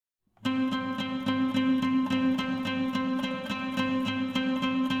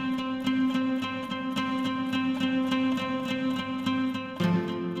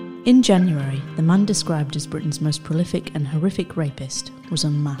In January, the man described as Britain's most prolific and horrific rapist was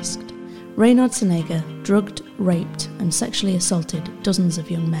unmasked. Reynard Seneca drugged, raped and sexually assaulted dozens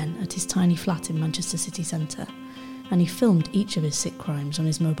of young men at his tiny flat in Manchester city centre, and he filmed each of his sick crimes on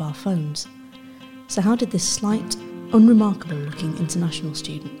his mobile phones. So how did this slight, unremarkable-looking international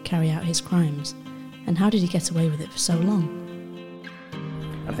student carry out his crimes, and how did he get away with it for so long?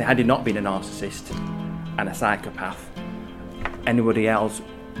 I think had he not been a narcissist and a psychopath, anybody else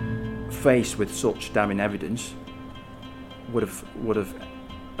faced with such damning evidence would have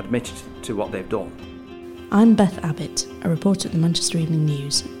admitted to what they've done. I'm Beth Abbott, a reporter at the Manchester Evening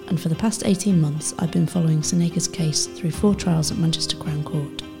News, and for the past 18 months I've been following Senega's case through 4 trials at Manchester Crown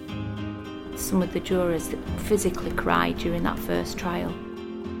Court. Some of the jurors that physically cried during that first trial.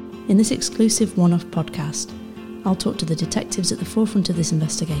 In this exclusive one-off podcast, I'll talk to the detectives at the forefront of this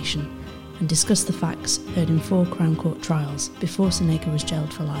investigation and discuss the facts heard in 4 Crown Court trials before Senega was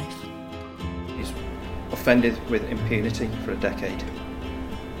jailed for life. He's offended with impunity for a decade.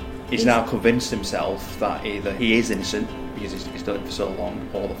 He's now convinced himself that either he is innocent because he's done it for so long,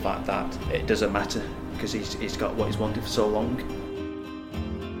 or the fact that it doesn't matter because he's got what he's wanted for so long.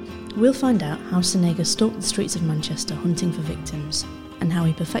 We'll find out how Senega stalked the streets of Manchester hunting for victims, and how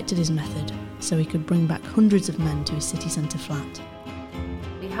he perfected his method so he could bring back hundreds of men to his city centre flat.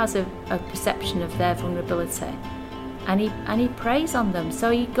 He has a perception of their vulnerability, and he preys on them,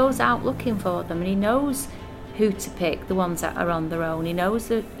 so he goes out looking for them, and he knows who to pick, the ones that are on their own. He knows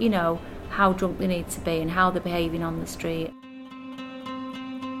that, how drunk they need to be and how they're behaving on the street.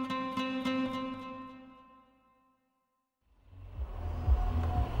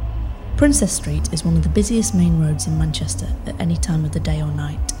 Princess Street is one of the busiest main roads in Manchester at any time of the day or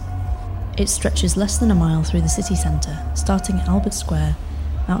night. It stretches less than a mile through the city centre, starting at Albert Square,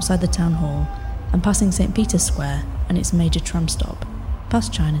 outside the Town Hall, and passing St Peter's Square and its major tram stop,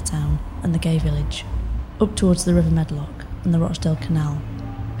 past Chinatown and the Gay Village, up towards the River Medlock and the Rochdale Canal,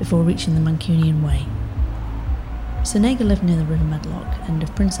 before reaching the Mancunian Way. Senega lived near the River Medlock end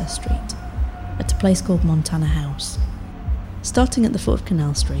of Princess Street, at a place called Montana House. Starting at the foot of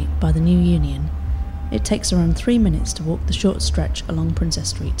Canal Street by the New Union, it takes around 3 minutes to walk the short stretch along Princess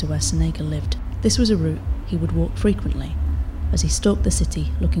Street to where Senega lived. This was a route he would walk frequently as he stalked the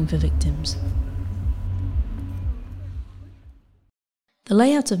city looking for victims. The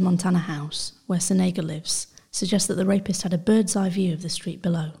layout of Montana House, where Senega lives, suggests that the rapist had a bird's eye view of the street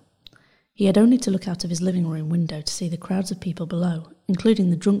below. He had only to look out of his living room window to see the crowds of people below, including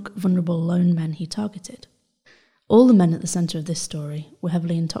the drunk, vulnerable lone men he targeted. All the men at the centre of this story were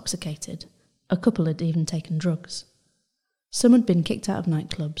heavily intoxicated. A couple had even taken drugs. Some had been kicked out of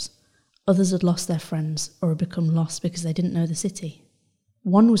nightclubs. Others had lost their friends or had become lost because they didn't know the city.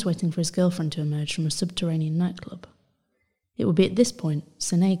 One was waiting for his girlfriend to emerge from a subterranean nightclub. It would be at this point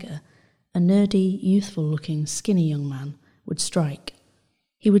Senega, a nerdy, youthful-looking, skinny young man, would strike.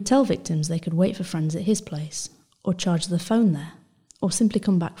 He would tell victims they could wait for friends at his place, or charge the phone there, or simply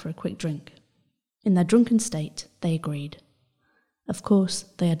come back for a quick drink. In their drunken state, they agreed. Of course,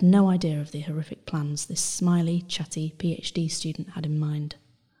 they had no idea of the horrific plans this smiley, chatty PhD student had in mind.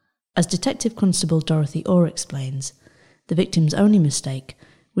 As Detective Constable Dorothy Orr explains, the victim's only mistake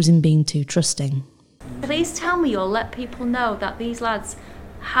was in being too trusting. Please tell me or let people know that these lads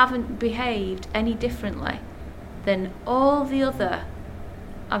haven't behaved any differently than all the other,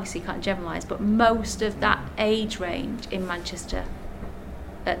 obviously you can't generalise, but most of that age range in Manchester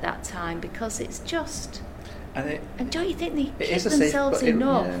at that time, because it's just... And don't you think they keep themselves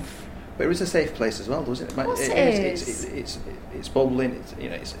enough? Yeah. But it is a safe place as well, doesn't it? Of course it is. It's bubbling.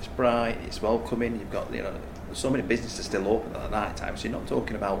 It's bright. It's welcoming. You've got there's so many businesses still open at night time, so you're not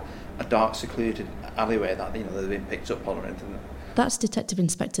talking about a dark, secluded alleyway that they've been picked up on or anything. That's Detective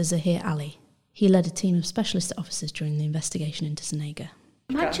Inspector Zahir Ali. He led a team of specialist officers during the investigation into Senega.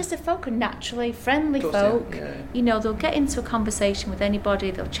 Manchester folk are naturally friendly folk. Yeah. They'll get into a conversation with anybody,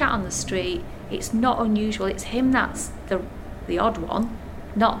 they'll chat on the street. It's not unusual. It's him that's the odd one,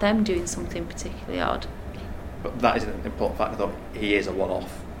 not them doing something particularly odd. But that is an important fact. I thought he is a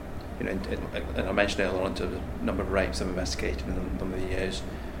one-off. And I mentioned earlier on to the number of rapes I've investigated in a number of years.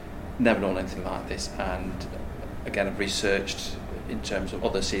 Never known anything like this. And again, I've researched in terms of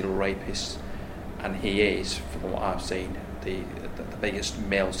other serial rapists, and he is, from what I've seen, the biggest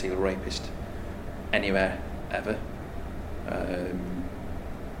male serial rapist anywhere ever, and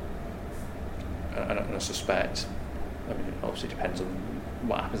I suspect, it obviously depends on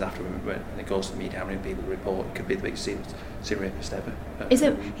what happens after when it goes to the media, how many people report. It could be the biggest serial rapist ever.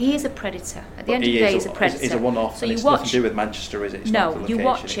 He is a predator. At the end of the day, he's a predator. He's a one-off, so and it's nothing to do with Manchester, is it? It's no, you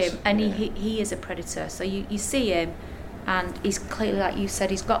watch him, and he is a predator. So you see him, and he's clearly, like you said,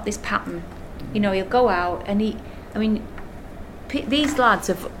 he's got this pattern. You know, he'll go out and these lads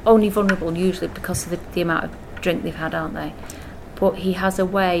are only vulnerable usually because of the amount of drink they've had, aren't they? But he has a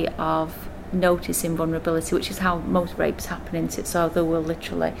way of noticing vulnerability, which is how most rapes happen, isn't it? So they will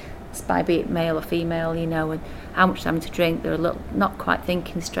literally spy, be it male or female, you know, and how much they're having to drink, they're a little not quite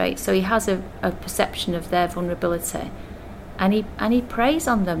thinking straight. So he has a perception of their vulnerability, and he preys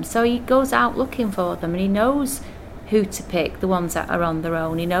on them. So he goes out looking for them, and he knows who to pick, the ones that are on their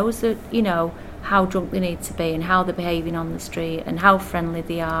own. He knows that, you know, how drunk they need to be and how they're behaving on the street and how friendly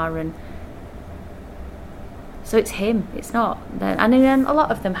they are, and so it's him, it's not. And then a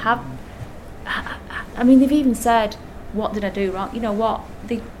lot of them have, I mean, they've even said, what did I do wrong? You know what,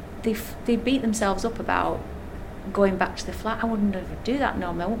 they beat themselves up about going back to the flat. I wouldn't ever do that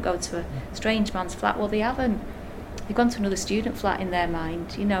normally. I won't go to a strange man's flat. Well, they haven't. They've gone to another student flat in their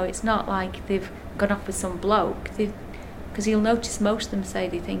mind. You know, it's not like they've gone off with some bloke. Because you'll notice most of them say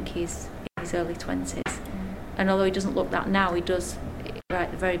they think he's in his early 20s. And although he doesn't look that now, he does, right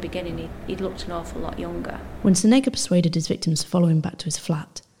at the very beginning, he looked an awful lot younger. When Sonega persuaded his victims to follow him back to his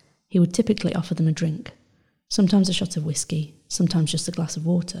flat, he would typically offer them a drink, sometimes a shot of whiskey, sometimes just a glass of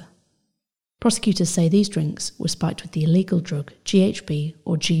water. Prosecutors say these drinks were spiked with the illegal drug GHB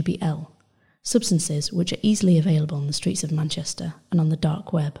or GBL, substances which are easily available on the streets of Manchester and on the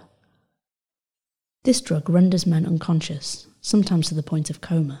dark web. This drug renders men unconscious, sometimes to the point of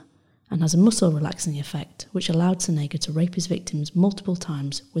coma, and has a muscle relaxing effect which allowed Sonega to rape his victims multiple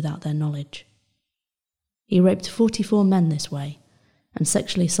times without their knowledge. He raped 44 men this way, and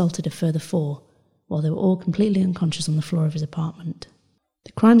sexually assaulted a further 4, while they were all completely unconscious on the floor of his apartment.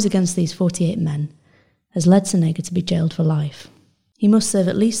 The crimes against these 48 men has led Sonega to be jailed for life. He must serve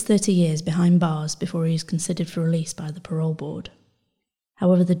at least 30 years behind bars before he is considered for release by the parole board.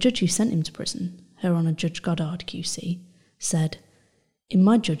 However, the judge who sent him to prison, Her Honour Judge Goddard QC, said, "In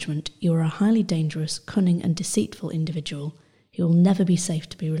my judgment, you are a highly dangerous, cunning and deceitful individual who will never be safe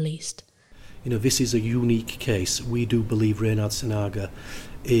to be released." You know, this is a unique case. We do believe Reynard Sonega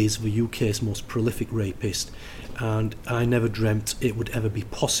is the UK's most prolific rapist, and I never dreamt it would ever be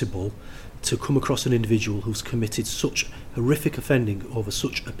possible to come across an individual who's committed such horrific offending over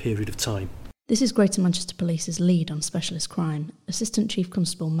such a period of time. This is Greater Manchester Police's lead on specialist crime, Assistant Chief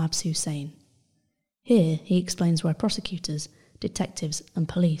Constable Mabs Hussain. Here he explains why prosecutors, detectives and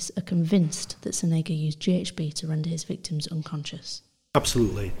police are convinced that Sonega used GHB to render his victims unconscious.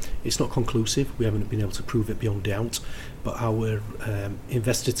 Absolutely. It's not conclusive. We haven't been able to prove it beyond doubt, but our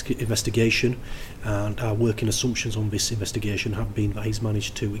investigation and our working assumptions on this investigation have been that he's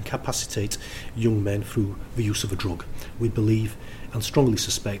managed to incapacitate young men through the use of a drug. We believe and strongly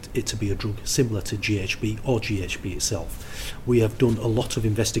suspect it to be a drug similar to GHB or GHB itself. We have done a lot of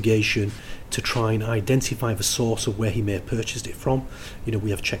investigation to try and identify the source of where he may have purchased it from. You know,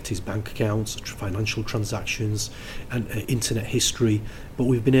 we have checked his bank accounts, financial transactions and internet history, but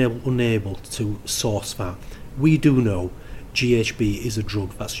we've been unable to source that. We do know GHB is a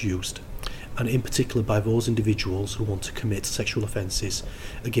drug that's used, and in particular by those individuals who want to commit sexual offences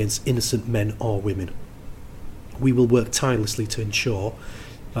against innocent men or women. We will work tirelessly to ensure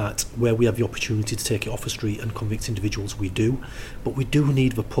that where we have the opportunity to take it off the street and convict individuals, we do, but we do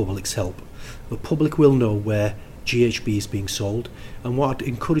need the public's help. The public will know where GHB is being sold, and what I'd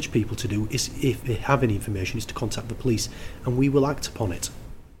encourage people to do is, if they have any information, is to contact the police, and we will act upon it.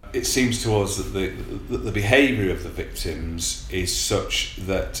 It seems to us that the behaviour of the victims is such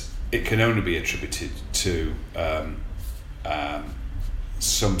that it can only be attributed to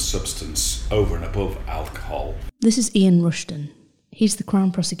some substance over and above alcohol. This is Ian Rushton. He's the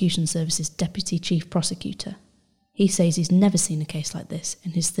Crown Prosecution Service's Deputy Chief Prosecutor. He says he's never seen a case like this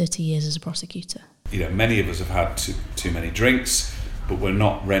in his 30 years as a prosecutor. You know, many of us have had too many drinks, but we're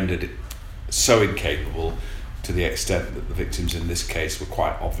not rendered so incapable to the extent that the victims in this case were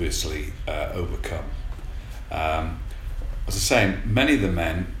quite obviously overcome. As I say, many of the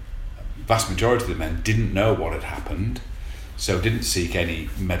men, vast majority of the men, didn't know what had happened, so didn't seek any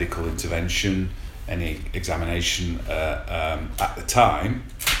medical intervention, any examination at the time.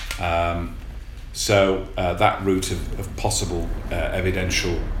 So that route of possible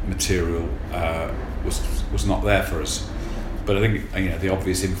evidential material was not there for us. But I think, you know, the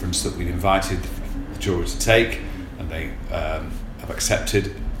obvious inference that we've invited the jury to take, and they have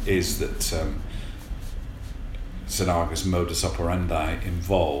accepted, is that Sonega's modus operandi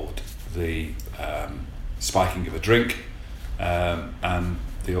involved the spiking of a drink and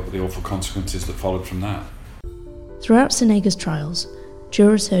the awful consequences that followed from that. Throughout Sonega's trials,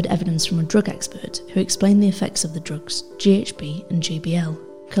 jurors heard evidence from a drug expert who explained the effects of the drugs GHB and GBL,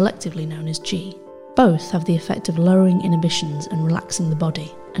 collectively known as G. Both have the effect of lowering inhibitions and relaxing the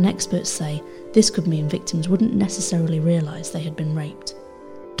body, and experts say this could mean victims wouldn't necessarily realise they had been raped.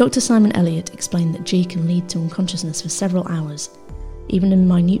 Dr. Simon Elliott explained that G can lead to unconsciousness for several hours, even in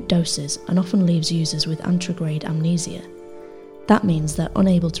minute doses, and often leaves users with anterograde amnesia. That means they're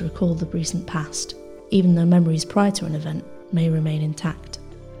unable to recall the recent past, even though memories prior to an event may remain intact.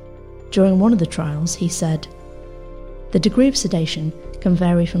 During one of the trials, he said, "The degree of sedation can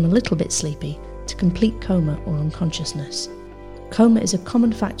vary from a little bit sleepy to complete coma or unconsciousness. Coma is a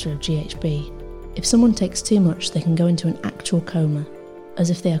common factor of GHB. If someone takes too much, they can go into an actual coma, as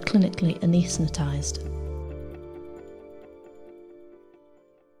if they are clinically anaesthetised."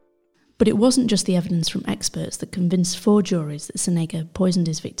 But it wasn't just the evidence from experts that convinced 4 juries that Senega poisoned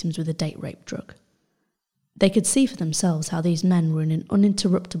his victims with a date rape drug. They could see for themselves how these men were in an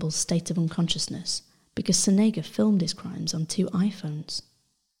uninterruptible state of unconsciousness because Senega filmed his crimes on 2 iPhones.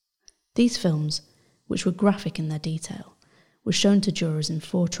 These films, which were graphic in their detail, were shown to jurors in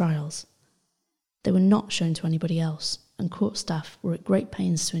 4 trials. They were not shown to anybody else, and court staff were at great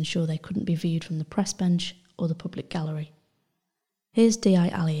pains to ensure they couldn't be viewed from the press bench or the public gallery. Here's D.I.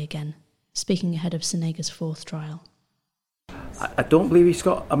 Ali again, speaking ahead of Senega's 4th trial. I don't believe he's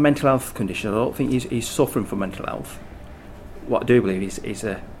got a mental health condition. I don't think he's suffering from mental health. What I do believe is he's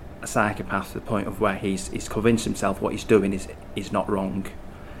a psychopath to the point of where he's convinced himself what he's doing is not wrong,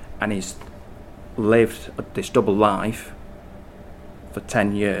 and he's lived this double life for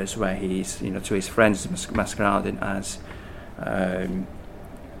 10 years where he's, to his friends masquerading as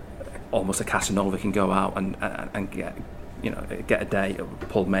almost a Casanova, can go out and get a date or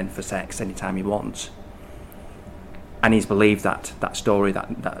pull men for sex anytime he wants. And he's believed that story,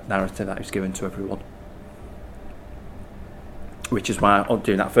 that narrative that he's given to everyone. Which is why,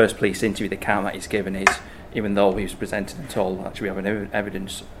 during that first police interview, the account that he's given is, even though he was presented and told, actually we have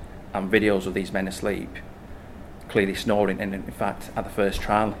evidence and videos of these men asleep, clearly snoring, and in fact, at the first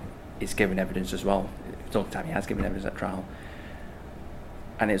trial, he's given evidence as well. It's the only time he has given evidence at trial.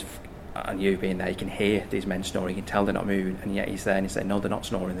 And you being there, you can hear these men snoring, you can tell they're not moving, and yet he's there and he's saying, no, they're not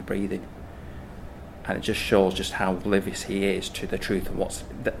snoring, they're breathing. And it just shows just how oblivious he is to the truth of what's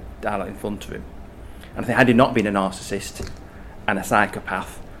out in front of him. And I think had he not been a narcissist and a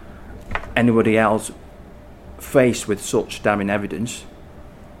psychopath, anybody else faced with such damning evidence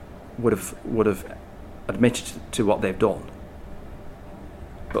would have admitted to what they've done.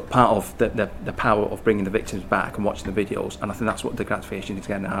 But part of the power of bringing the victims back and watching the videos, and I think that's what the gratification is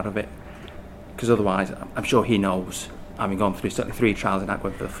getting out of it. Because otherwise, I'm sure he knows, having gone through certainly 3 trials and now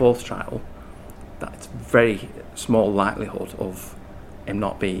going for the 4th trial, that it's very small likelihood of him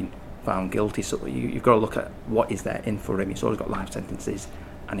not being found guilty. So you've got to look at what is there in for him. He's always got life sentences,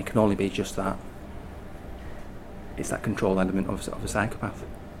 and it can only be just that. It's that control element of a psychopath.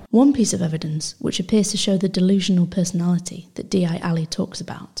 One piece of evidence, which appears to show the delusional personality that D.I. Ali talks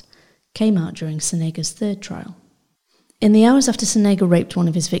about, came out during Senega's 3rd trial. In the hours after Senega raped one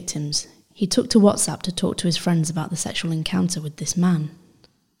of his victims, he took to WhatsApp to talk to his friends about the sexual encounter with this man.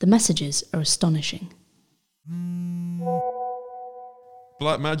 The messages are astonishing.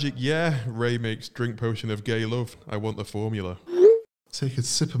 Black magic, yeah. Ray makes drink potion of gay love. I want the formula. Take a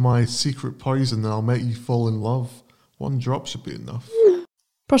sip of my secret poison and I'll make you fall in love. 1 drop should be enough.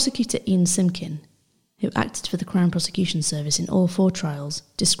 Prosecutor Ian Simkin, who acted for the Crown Prosecution Service in all 4 trials,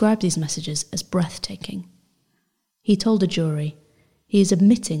 described these messages as breathtaking. He told a jury, he is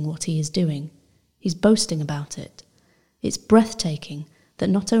admitting what he is doing. He's boasting about it. It's breathtaking that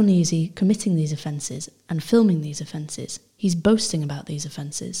not only is he committing these offences and filming these offences, he's boasting about these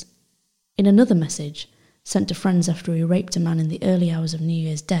offences. In another message, sent to friends after he raped a man in the early hours of New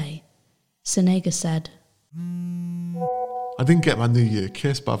Year's Day, Senega said, I didn't get my New Year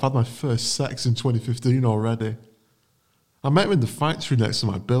kiss, but I've had my first sex in 2015 already. I met him in the factory next to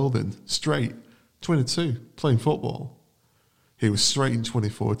my building, straight, 22, playing football. He was straight in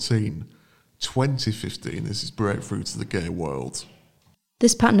 2014. 2015 is his breakthrough to the gay world.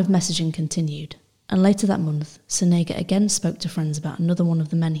 This pattern of messaging continued, and later that month, Senega again spoke to friends about another one of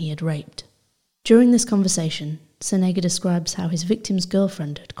the men he had raped. During this conversation, Senega describes how his victim's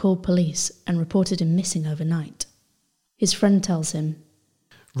girlfriend had called police and reported him missing overnight. His friend tells him,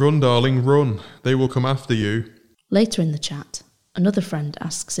 Run, darling, run. They will come after you. Later in the chat, another friend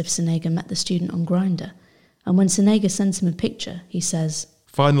asks if Senega met the student on Grindr, and when Senega sends him a picture, he says,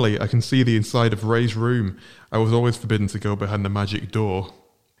 Finally, I can see the inside of Ray's room. I was always forbidden to go behind the magic door.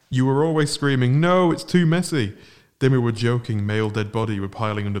 You were always screaming, no, it's too messy. Then we were joking male dead body were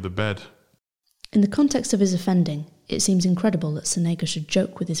piling under the bed. In the context of his offending, it seems incredible that Senega should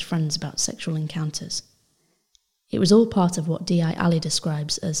joke with his friends about sexual encounters. It was all part of what D.I. Ali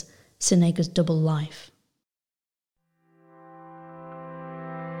describes as Senega's double life.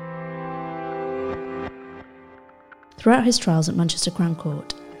 Throughout his trials at Manchester Crown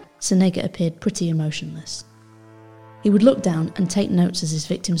Court, Senega appeared pretty emotionless. He would look down and take notes as his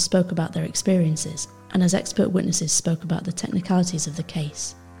victims spoke about their experiences and as expert witnesses spoke about the technicalities of the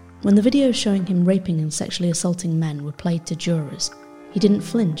case. When the videos showing him raping and sexually assaulting men were played to jurors, he didn't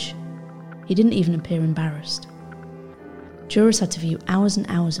flinch. He didn't even appear embarrassed. Jurors had to view hours and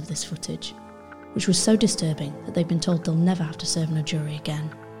hours of this footage, which was so disturbing that they've been told they'll never have to serve on a jury again.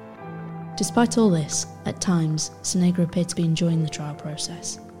 Despite all this, at times, Senega appeared to be enjoying the trial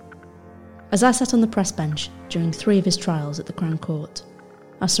process. As I sat on the press bench during 3 of his trials at the Crown Court,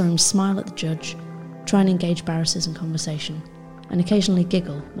 I saw him smile at the judge, try and engage barristers in conversation, and occasionally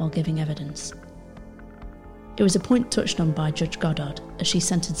giggle while giving evidence. It was a point touched on by Judge Goddard as she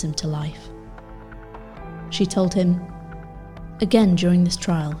sentenced him to life. She told him, "Again during this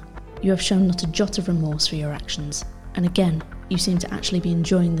trial, you have shown not a jot of remorse for your actions, and again, you seem to actually be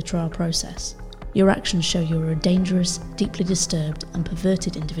enjoying the trial process. Your actions show you are a dangerous, deeply disturbed and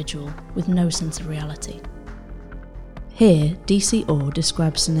perverted individual with no sense of reality." Here, DC Orr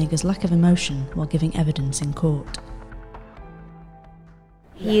describes Senega's lack of emotion while giving evidence in court.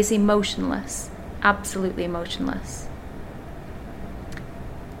 He is emotionless, absolutely emotionless.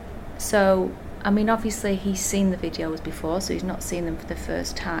 So, I mean, obviously he's seen the videos before, so he's not seen them for the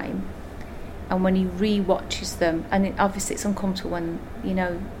first time. And when he re-watches them, and obviously it's uncomfortable when, you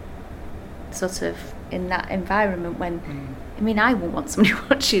know, sort of in that environment when, I mean, I wouldn't want somebody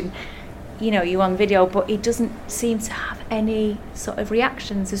watching, you know, you on video, but he doesn't seem to have any sort of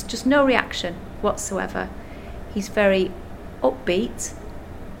reactions. There's just no reaction whatsoever. He's very upbeat,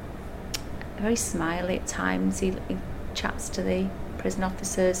 very smiley at times. He chats to the prison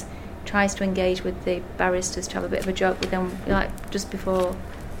officers, tries to engage with the barristers to have a bit of a joke with them, like just before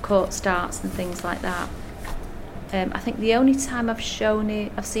court starts and things like that. I think the only time I've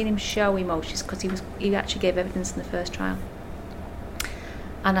seen him show emotions because he actually gave evidence in the first trial,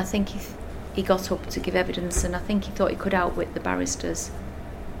 and I think he got up to give evidence, and I think he thought he could outwit the barristers,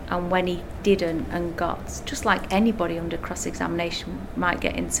 and when he didn't and got, just like anybody under cross-examination might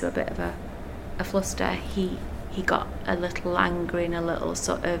get into a bit of a fluster, he got a little angry and a little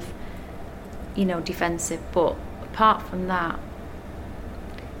sort of, you know, defensive, but apart from that,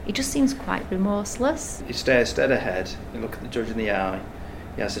 he just seems quite remorseless. He stares dead ahead. You look at the judge in the eye.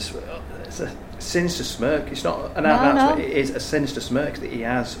 He has this. It's a sinister smirk. It's not an out. It is a sinister smirk that he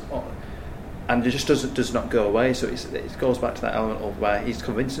has, and it just does not go away. So it goes back to that element of where he's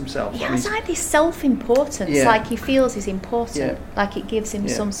convinced himself. He has like this self-importance, like he feels he's important, like it gives him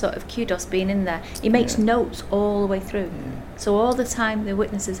some sort of kudos being in there. He makes notes all the way through. So all the time the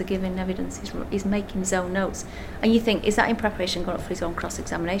witnesses are giving evidence, he's making his own notes. And you think, is that in preparation going up for his own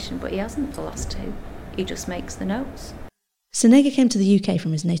cross-examination? But he hasn't the last 2. He just makes the notes. Senega came to the UK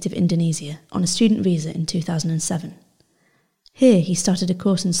from his native Indonesia on a student visa in 2007. Here he started a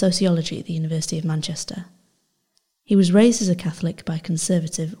course in sociology at the University of Manchester. He was raised as a Catholic by a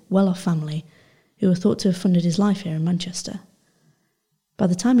conservative, well-off family who were thought to have funded his life here in Manchester. By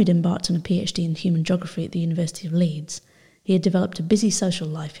the time he'd embarked on a PhD in human geography at the University of Leeds, he had developed a busy social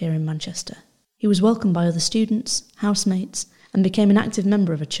life here in Manchester. He was welcomed by other students, housemates, and became an active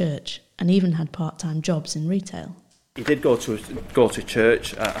member of a church, and even had part-time jobs in retail. He did go to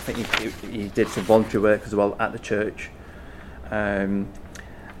church. I think he did some voluntary work as well at the church. But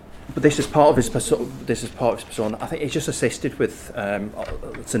this is part of his persona. I think he's just assisted with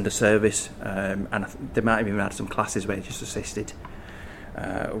Sunday service, and they might have even had some classes where he just assisted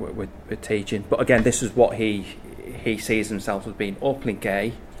with teaching. But again, this is what he sees himself as being openly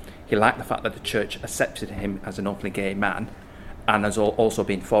gay. He liked the fact that the church accepted him as an openly gay man, and has also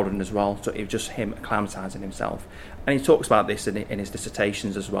been foreign as well. So it was just him acclimatising himself, and he talks about this in his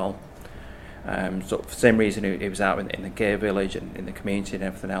dissertations as well. So for the same reason he was out in the gay village and in the community and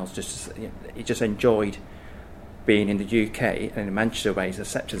everything else. He just enjoyed being in the UK and in Manchester, where he's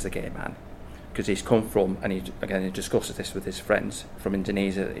accepted as a gay man, because he's come from, and he discusses this with his friends from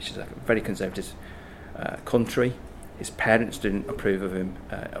Indonesia, which is a very conservative country. His parents didn't approve of him,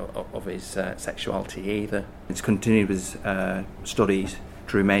 of his sexuality either. He's continued his studies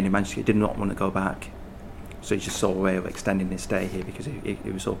to remain in Manchester. He did not want to go back. So he just saw a way of extending his stay here because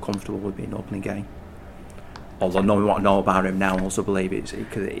he was so comfortable with being openly gay. Although no one want to know about him now, also believe it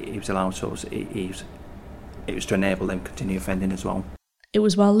because he was allowed to. It was to enable him to continue offending as well. It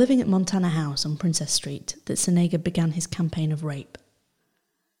was while living at Montana House on Princess Street that Senega began his campaign of rape.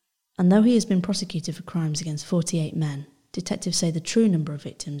 And though he has been prosecuted for crimes against 48 men, detectives say the true number of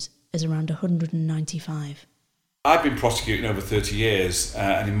victims is around 195. I've been prosecuting over 30 years,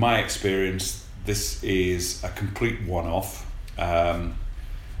 and in my experience, this is a complete one-off.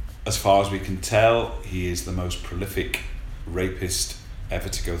 As far as we can tell, he is the most prolific rapist ever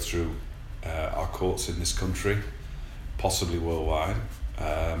to go through our courts in this country, possibly worldwide.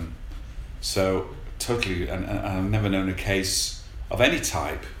 So totally, and I've never known a case of any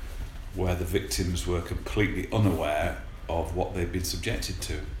type where the victims were completely unaware of what they'd been subjected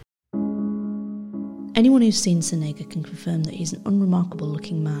to. Anyone who's seen Sonega can confirm that he's an unremarkable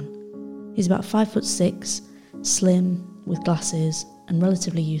looking man. He's about 5'6", slim, with glasses and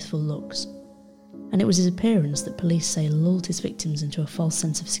relatively youthful looks. And it was his appearance that police say lulled his victims into a false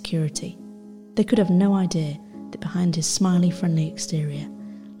sense of security. They could have no idea that behind his smiley, friendly exterior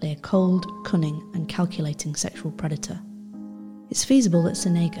lay a cold, cunning and calculating sexual predator. It's feasible that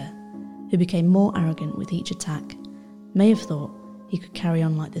Sonega, who became more arrogant with each attack, may have thought he could carry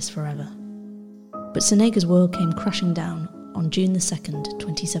on like this forever. But Sonega's world came crashing down on June the 2nd,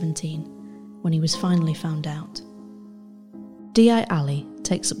 2017, when he was finally found out. D.I. Ali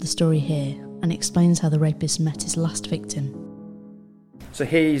takes up the story here and explains how the rapist met his last victim. So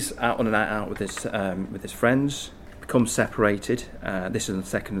he's out on a night out with his friends, becomes separated. This is on the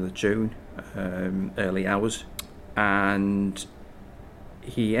 2nd of June, early hours, and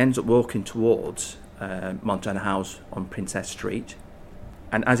he ends up walking towards Montana House on Princess Street.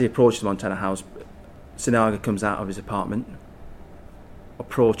 And as he approaches Montana House, Sonega comes out of his apartment,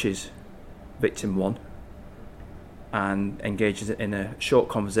 approaches victim 1, and engages in a short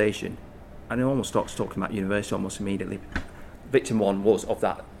conversation, and he almost starts talking about university almost immediately. Victim 1 was of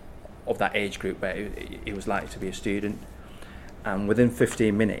that age group where he was likely to be a student, and within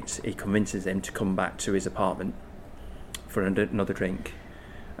 15 minutes he convinces him to come back to his apartment for another drink.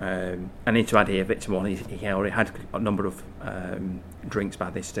 And need to add here, victim 1, he already had a number of drinks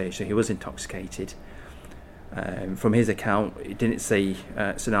by this stage, so he was intoxicated. From his account, he didn't see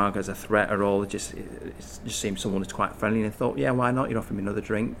Sonega as a threat at all. It just seemed someone who's quite friendly, and he thought, yeah, why not? You're offering me another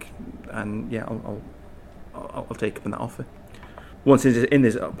drink, and yeah, I'll take up on that offer. Once he's in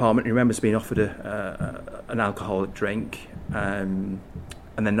his apartment, he remembers being offered an alcoholic drink, and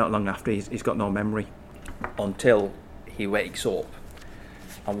then not long after, he's got no memory until he wakes up,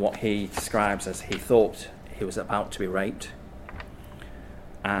 and what he describes as he thought he was about to be raped,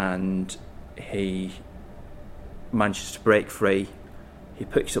 and he manages to break free. He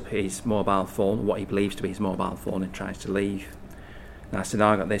picks up his mobile phone, what he believes to be his mobile phone, and tries to leave. Now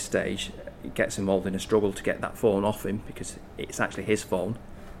Sonega at this stage gets involved in a struggle to get that phone off him, because it's actually his phone,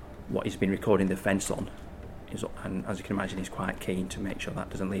 what he's been recording the offence on, and as you can imagine, he's quite keen to make sure that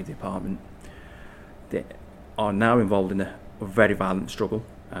doesn't leave the apartment. They are now involved in a very violent struggle.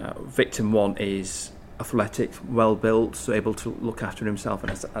 Victim 1 is athletic, well built, so able to look after himself,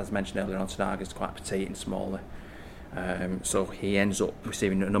 and as mentioned earlier on, Sonega is quite petite and smaller. So he ends up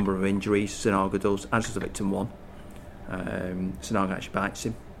receiving a number of injuries. Sonega does, as does the victim 1. Sonega actually bites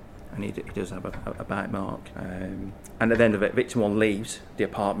him, and he does have a bite mark. And at the end of it, victim 1 leaves the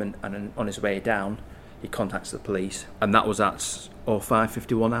apartment, and on his way down, he contacts the police. And that was at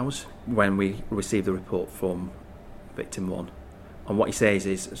 05:51 hours when we received the report from victim 1. And what he says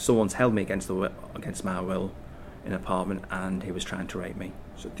is, someone's held me against my will in an apartment, and he was trying to rape me.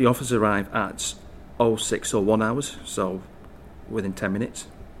 So the officers arrive at 06:01 hours, so within 10 minutes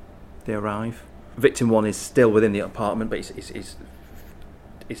they arrive. Victim 1 is still within the apartment, but he's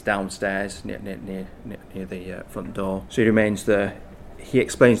downstairs near the front door, so he remains there. He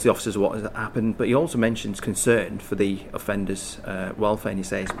explains to the officers what has happened, but he also mentions concern for the offender's welfare, and he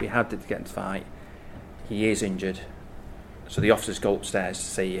says, we had to get in a fight, he is injured. So the officers go upstairs to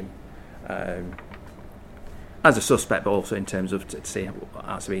see him as a suspect, but also in terms of to see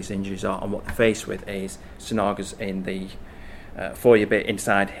how severe his injuries are. And what they're faced with is Sonega's in the foyer bit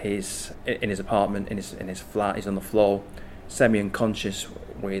inside his apartment, in his flat. He's on the floor, semi-unconscious,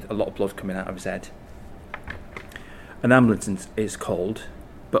 with a lot of blood coming out of his head. An ambulance is called,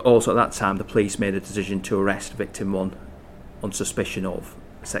 but also at that time the police made a decision to arrest victim 1 on suspicion of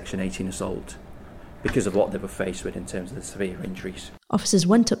Section 18 assault, because of what they were faced with in terms of the severe injuries. Officers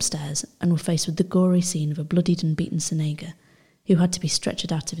went upstairs and were faced with the gory scene of a bloodied and beaten Sonega, who had to be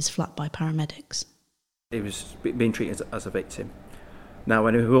stretchered out of his flat by paramedics. He was being treated as a victim. Now,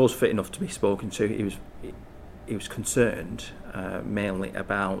 when he was fit enough to be spoken to, he was concerned mainly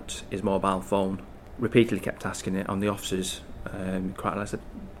about his mobile phone. Repeatedly kept asking it on the officers. Quite a said,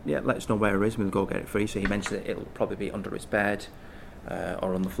 yeah, let us know where it is, we'll go get it for you. So he mentioned that it'll probably be under his bed,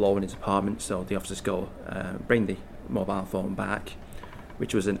 or on the floor in his apartment. So the officers go bring the mobile phone back,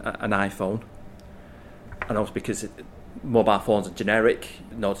 which was an iPhone, and also because mobile phones are generic,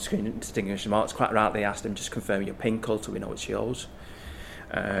 no distinguishing marks. Quite rightly asked him, just confirm your PIN code so we know it's yours.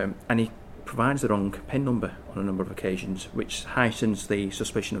 And he provides the wrong PIN number on a number of occasions, which heightens the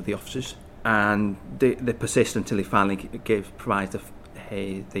suspicion of the officers. And they persist until he finally provides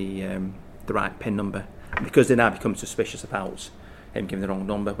the right PIN number. And because they now become suspicious about him giving the wrong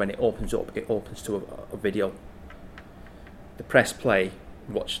number, when it opens to a video. The press play,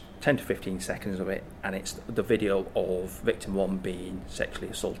 watch 10 to 15 seconds of it, and it's the video of victim 1 being sexually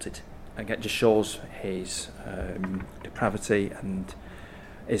assaulted. And it just shows his depravity and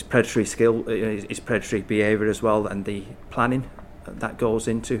his predatory skill, his predatory behaviour as well, and the planning that goes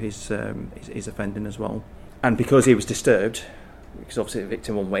into his offending as well. And because he was disturbed, because obviously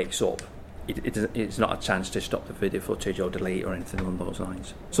victim 1 wakes up, it's not a chance to stop the video footage or delete or anything along those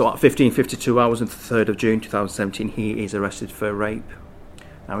lines. So at 15:52 hours on the 3rd of June 2017, he is arrested for rape.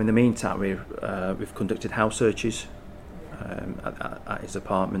 Now, in the meantime, we've conducted house searches at his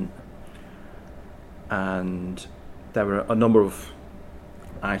apartment, and there were a number of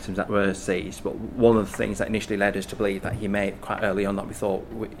items that were seized. But one of the things that initially led us to believe that he may, quite early on, that we thought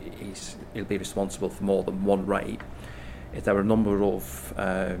he'll be responsible for more than one rape, is there were a number of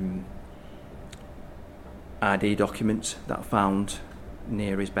ID documents that are found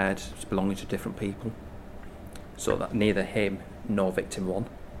near his bed belonging to different people, so that neither him nor victim 1.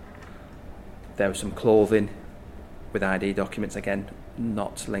 There was some clothing with ID documents, again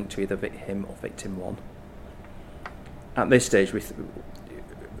not linked to either him or victim 1. At this stage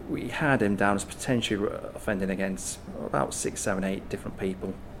we had him down as potentially offending against about 6, 7, 8 different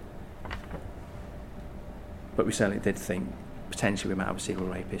people, but we certainly did think potentially we might have a serial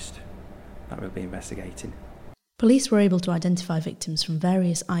rapist that we'll be investigating. Police were able to identify victims from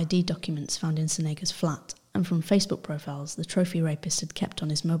various ID documents found in Sonega's flat and from Facebook profiles the trophy rapist had kept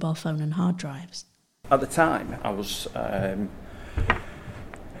on his mobile phone and hard drives. At the time, I was a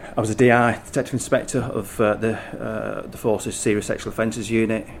DI, Detective Inspector of the Force's Serious Sexual Offences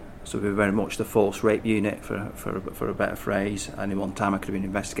Unit, so we were very much the force rape unit, for a better phrase, and in one time I could have been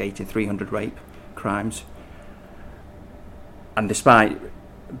investigating 300 rape crimes. And despite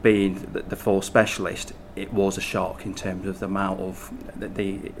being the force specialist, it was a shock in terms of the amount of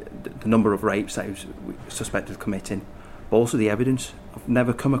the number of rapes that he was suspected of committing, but also the evidence. I've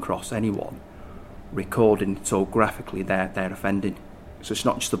never come across anyone recording so graphically their offending. So it's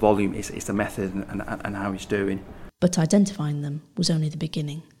not just the volume, it's the method and how he's doing. But identifying them was only the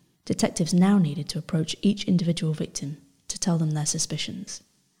beginning. Detectives now needed to approach each individual victim to tell them their suspicions.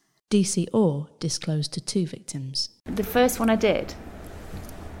 DC Orr disclosed to 2 victims. The first one I did,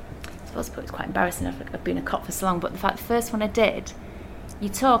 I suppose it's quite embarrassing, I've been a cop for so long, but the first one I did,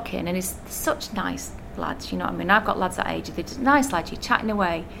 you're talking, and it's such nice lads, you know what I mean? I've got lads that age, they're just nice lads, you're chatting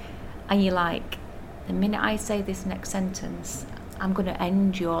away, and you're like, the minute I say this next sentence, I'm going to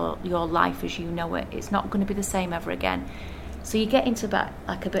end your life as you know it. It's not going to be the same ever again. So you get into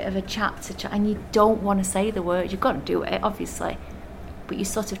like a bit of a chat, and you don't want to say the word. You've got to do it, obviously, but you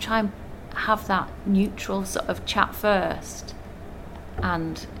sort of try and have that neutral sort of chat first,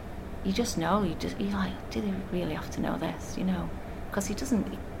 and you just know, you're like, do they really have to know this, you know? Because he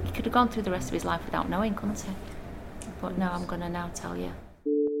could have gone through the rest of his life without knowing, couldn't he? But no, I'm going to now tell you.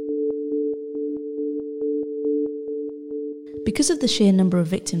 Because of the sheer number of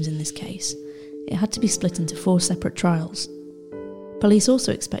victims in this case, it had to be split into 4 separate trials. Police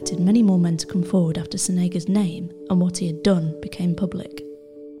also expected many more men to come forward after Sonega's name and what he had done became public.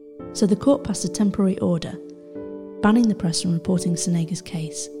 So the court passed a temporary order, banning the press from reporting Sonega's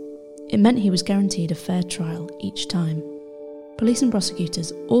case. It meant he was guaranteed a fair trial each time. Police and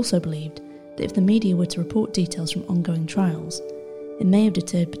prosecutors also believed that if the media were to report details from ongoing trials, it may have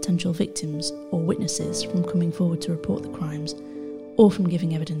deterred potential victims or witnesses from coming forward to report the crimes or from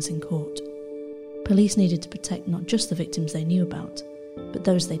giving evidence in court. Police needed to protect not just the victims they knew about, but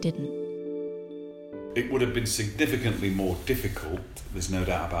those they didn't. It would have been significantly more difficult, there's no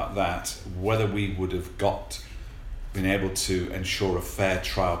doubt about that, whether we would have been able to ensure a fair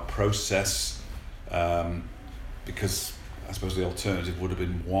trial process, because I suppose the alternative would have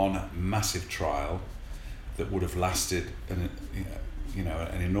been one massive trial that would have lasted an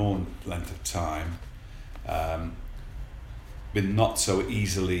enormous length of time, been not so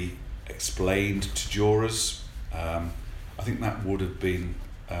easily explained to jurors. I think that would have been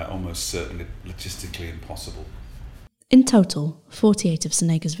almost certainly logistically impossible. In total, 48 of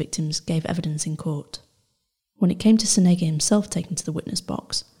Sonega's victims gave evidence in court. When it came to Sonega himself taken to the witness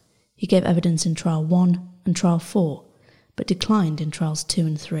box, he gave evidence in Trial 1 and Trial 4, but declined in Trials 2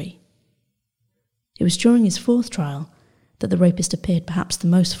 and 3. It was during his 4th trial that the rapist appeared perhaps the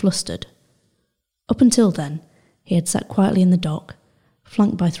most flustered. Up until then, he had sat quietly in the dock,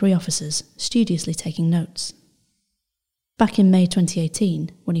 flanked by 3 officers, studiously taking notes. Back in May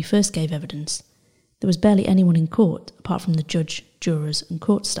 2018, when he first gave evidence, there was barely anyone in court apart from the judge, jurors and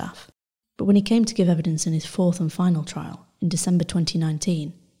court staff. But when he came to give evidence in his 4th and final trial, in December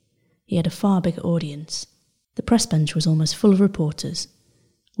 2019, he had a far bigger audience. The press bench was almost full of reporters.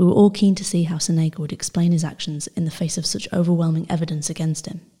 We were all keen to see how Sonego would explain his actions in the face of such overwhelming evidence against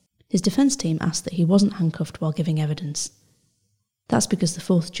him. His defence team asked that he wasn't handcuffed while giving evidence. That's because the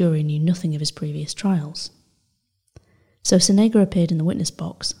 4th jury knew nothing of his previous trials. So Sonego appeared in the witness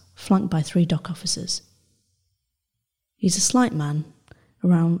box, flanked by 3 dock officers. He's a slight man,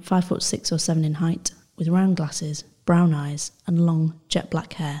 around 5'6" or 7 in height, with round glasses, brown eyes and long, jet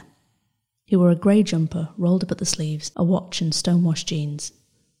black hair. He wore a grey jumper rolled up at the sleeves, a watch and stonewashed jeans.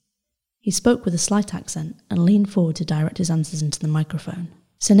 He spoke with a slight accent and leaned forward to direct his answers into the microphone.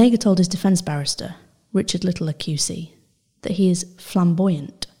 Sonego told his defence barrister, Richard Littler QC, that he is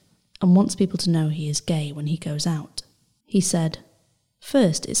flamboyant and wants people to know he is gay when he goes out. He said,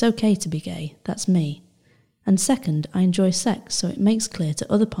 "First, it's okay to be gay, that's me. And second, I enjoy sex, so it makes clear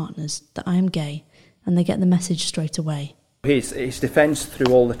to other partners that I am gay and they get the message straight away." His defence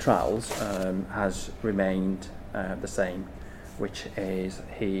through all the trials has remained the same, which is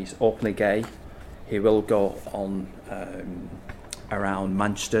he's openly gay. He will go on around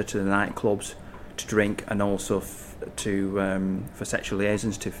Manchester to the nightclubs to drink and also for sexual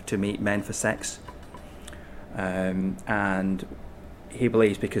liaisons, to meet men for sex. And he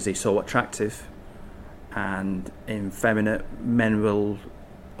believes because he's so attractive and effeminate, men will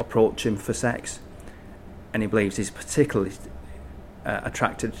approach him for sex. And he believes he's particularly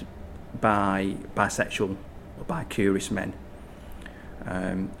attracted by bisexual or bi-curious men.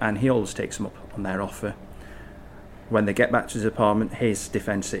 And he always takes them up on their offer. When they get back to his apartment, his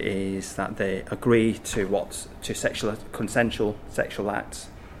defence is that they agree to consensual sexual acts.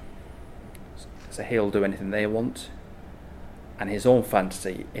 So he'll do anything they want. And his own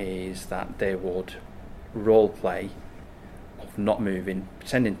fantasy is that they would role play of not moving,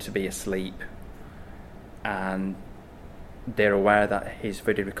 pretending to be asleep, and they're aware that he's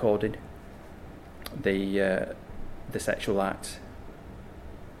video recording the sexual act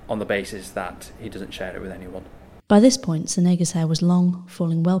on the basis that he doesn't share it with anyone. By this point, Sonego's hair was long,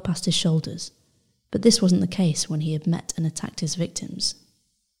 falling well past his shoulders, but this wasn't the case when he had met and attacked his victims.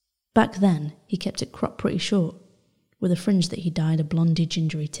 Back then, he kept it cropped pretty short, with a fringe that he dyed a blondie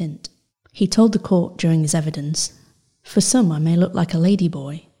gingery tint. He told the court during his evidence, "For some I may look like a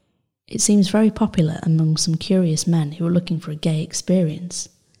ladyboy. It seems very popular among some curious men who are looking for a gay experience."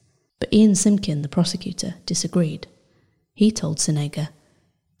 But Ian Simkin, the prosecutor, disagreed. He told Sonego,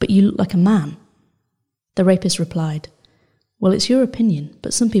 "But you look like a man." The rapist replied, "Well, it's your opinion,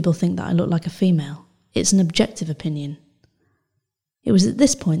 but some people think that I look like a female. It's an objective opinion." It was at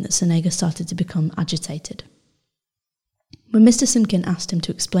this point that Sonego started to become agitated. When Mr. Simkin asked him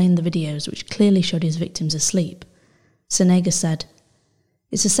to explain the videos which clearly showed his victims asleep, Sonego said,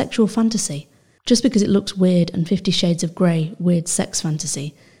 "It's a sexual fantasy. Just because it looks weird and 50 Shades of Grey weird sex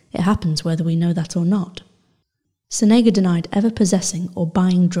fantasy, it happens whether we know that or not." Sonego denied ever possessing or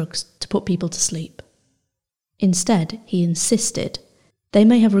buying drugs to put people to sleep. Instead, he insisted they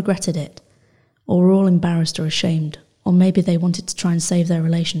may have regretted it, or were all embarrassed or ashamed, or maybe they wanted to try and save their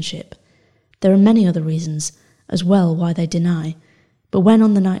relationship. There are many other reasons as well why they deny, but when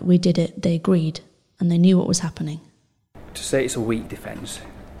on the night we did it, they agreed, and they knew what was happening. To say it's a weak defence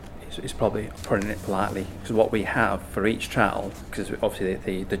is probably putting it politely, because what we have for each trial, because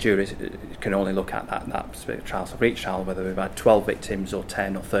obviously the juries can only look at that specific trial, so for each trial, whether we've had 12 victims or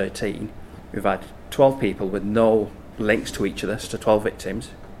 10 or 13, we've had 12 people with no links to each other, so 12 victims,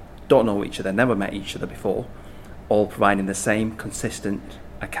 don't know each other, never met each other before, all providing the same consistent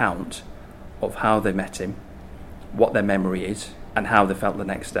account of how they met him, what their memory is, and how they felt the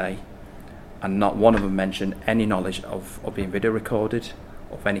next day. And not one of them mentioned any knowledge of being video recorded,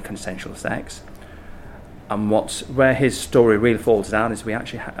 of any consensual sex. And where his story really falls down is we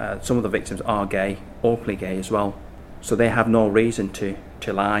actually some of the victims are gay, openly gay as well. So they have no reason to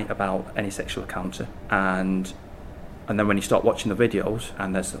lie about any sexual encounter. And then when you start watching the videos,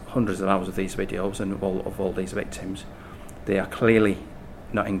 and there's hundreds of hours of these videos and of all these victims, they are clearly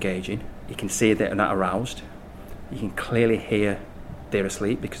not engaging. You can see they're not aroused. You can clearly hear they're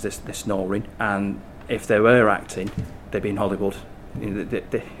asleep because they're snoring. And if they were acting, they'd be in Hollywood.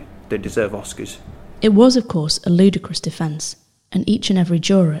 They deserve Oscars. It was, of course, a ludicrous defence, and each and every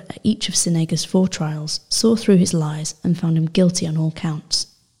juror at each of Sonego's 4 trials saw through his lies and found him guilty on all counts.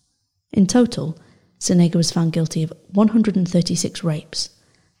 In total, Sonego was found guilty of 136 rapes,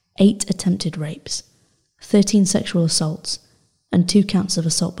 8 attempted rapes, 13 sexual assaults, and 2 counts of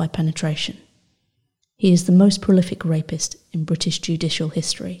assault by penetration. He is the most prolific rapist in British judicial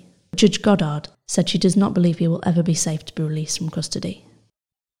history. Judge Goddard said she does not believe he will ever be safe to be released from custody.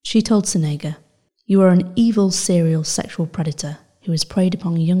 She told Senega, "You are an evil serial sexual predator who has preyed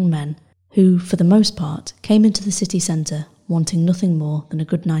upon young men who, for the most part, came into the city centre wanting nothing more than a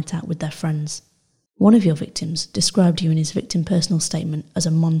good night out with their friends. One of your victims described you in his victim personal statement as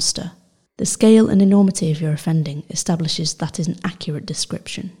a monster. The scale and enormity of your offending establishes that is an accurate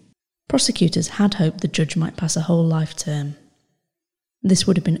description." Prosecutors had hoped the judge might pass a whole life term. This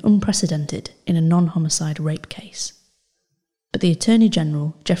would have been unprecedented in a non-homicide rape case. But the Attorney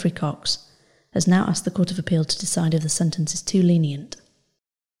General, Geoffrey Cox, has now asked the Court of Appeal to decide if the sentence is too lenient.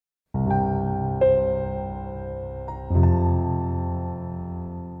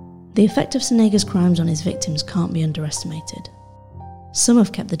 The effect of Senega's crimes on his victims can't be underestimated. Some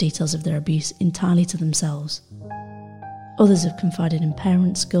have kept the details of their abuse entirely to themselves. Others have confided in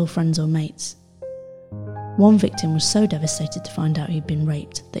parents, girlfriends or mates. One victim was so devastated to find out he'd been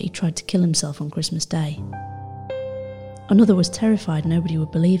raped that he tried to kill himself on Christmas Day. Another was terrified nobody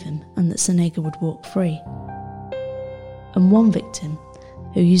would believe him and that Senega would walk free. And one victim,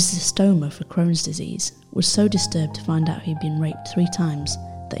 who uses a stoma for Crohn's disease, was so disturbed to find out he'd been raped 3 times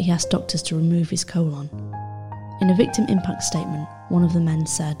that he asked doctors to remove his colon. In a victim impact statement, one of the men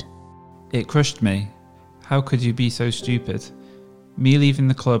said, "It crushed me. How could you be so stupid? Me leaving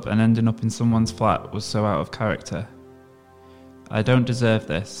the club and ending up in someone's flat was so out of character. I don't deserve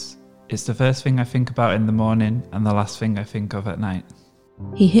this. It's the first thing I think about in the morning and the last thing I think of at night."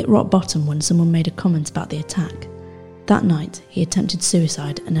 He hit rock bottom when someone made a comment about the attack. That night, he attempted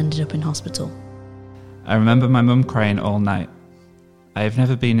suicide and ended up in hospital. I remember my mum crying all night. I have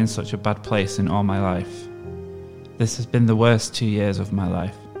never been in such a bad place in all my life. This has been the worst 2 years of my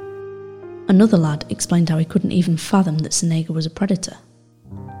life. Another lad explained how he couldn't even fathom that Senega was a predator.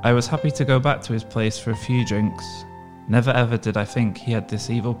 I was happy to go back to his place for a few drinks. Never ever did I think he had this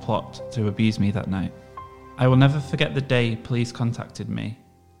evil plot to abuse me that night. I will never forget the day police contacted me.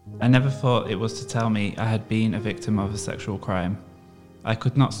 I never thought it was to tell me I had been a victim of a sexual crime. I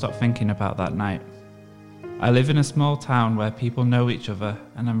could not stop thinking about that night. I live in a small town where people know each other,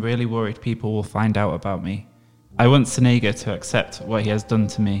 and I'm really worried people will find out about me. I want Senega to accept what he has done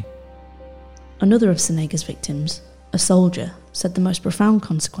to me. Another of Senega's victims, a soldier, said the most profound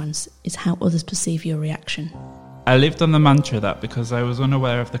consequence is how others perceive your reaction. I lived on the mantra that because I was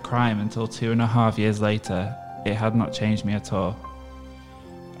unaware of the crime until 2.5 years later, it had not changed me at all.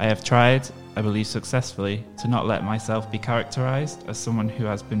 I have tried, I believe successfully, to not let myself be characterised as someone who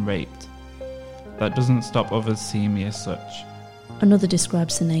has been raped. That doesn't stop others seeing me as such. Another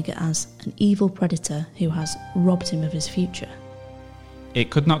describes Senega as an evil predator who has robbed him of his future. It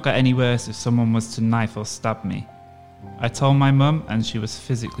could not get any worse if someone was to knife or stab me. I told my mum and she was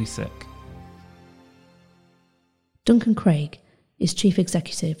physically sick. Duncan Craig is Chief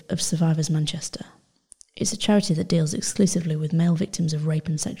Executive of Survivors Manchester. It's a charity that deals exclusively with male victims of rape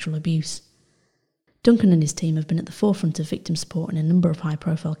and sexual abuse. Duncan and his team have been at the forefront of victim support in a number of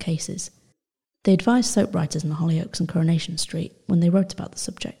high-profile cases. They advised soap writers on the Hollyoaks and Coronation Street when they wrote about the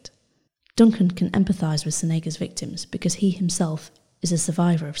subject. Duncan can empathise with Senega's victims because he himself is a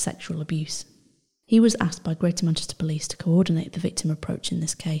survivor of sexual abuse. He was asked by Greater Manchester Police to coordinate the victim approach in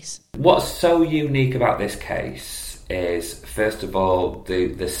this case. What's so unique about this case is, first of all,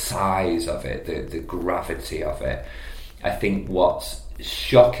 the size of it, the gravity of it. I think what's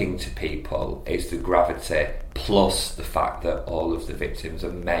shocking to people is the gravity plus the fact that all of the victims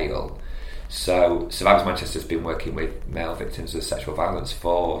are male. So Survivors Manchester has been working with male victims of sexual violence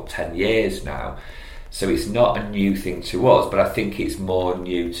for 10 years now. So it's not a new thing to us, but I think it's more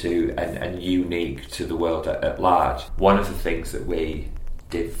new to and unique to the world at large. One of the things that we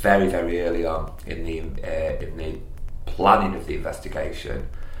did very, very early on in the planning of the investigation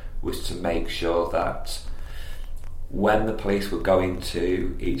was to make sure that when the police were going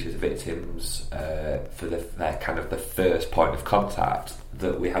to each of the victims for their kind of the first point of contact,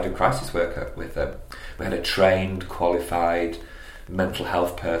 that we had a crisis worker with them. We had a trained, qualified mental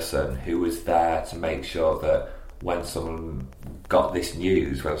health person who was there to make sure that when someone got this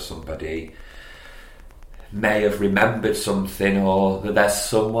news, whether somebody may have remembered something or that there's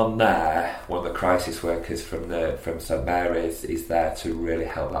someone there, one of the crisis workers from St Mary's is there to really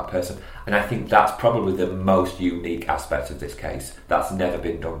help that person. And I think that's probably the most unique aspect of this case. That's never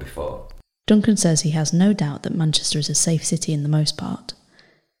been done before. Duncan says he has no doubt that Manchester is a safe city in the most part.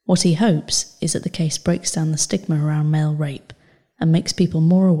 What he hopes is that the case breaks down the stigma around male rape and makes people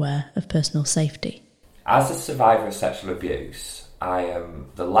more aware of personal safety. As a survivor of sexual abuse, I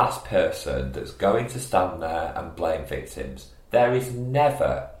am the last person that's going to stand there and blame victims. There is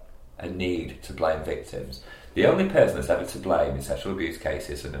never a need to blame victims. The only person that's ever to blame in sexual abuse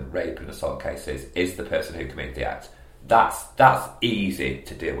cases and in rape and assault cases is the person who committed the act. That's easy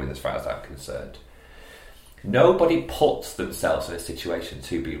to deal with as far as I'm concerned. Nobody puts themselves in a situation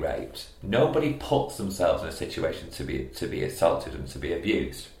to be raped. Nobody puts themselves in a situation to be assaulted and to be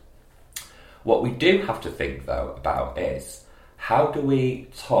abused. What we do have to think, though, about is how do we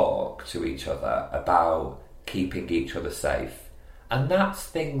talk to each other about keeping each other safe? And that's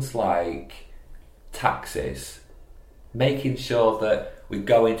things like taxis, making sure that we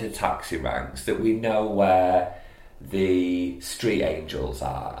go into taxi ranks, that we know where the street angels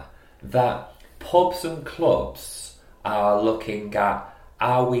are, that pubs and clubs are looking at,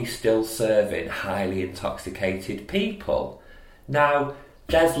 are we still serving highly intoxicated people? Now,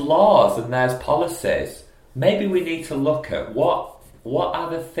 there's laws and there's policies. Maybe we need to look at what are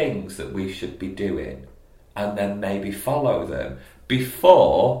the things that we should be doing, and then maybe follow them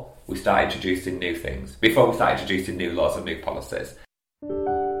before we start introducing new things, before we start introducing new laws and new policies.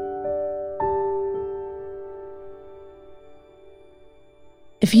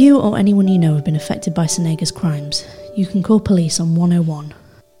 If you or anyone you know have been affected by Sonega's crimes, you can call police on 101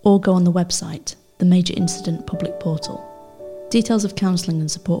 or go on the website, the Major Incident Public Portal. Details of counselling and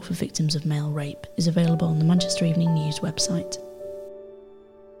support for victims of male rape is available on the Manchester Evening News website.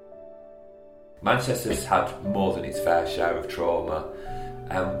 Manchester's had more than its fair share of trauma,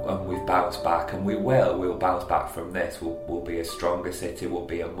 and we've bounced back, and we'll bounce back from this. We'll be a stronger city, we'll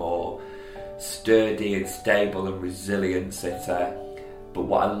be a more sturdy and stable and resilient city. But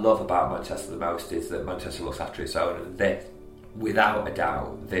what I love about Manchester the most is that Manchester looks after its own, and this, without a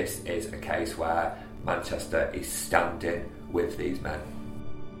doubt, this is a case where Manchester is standing with these men.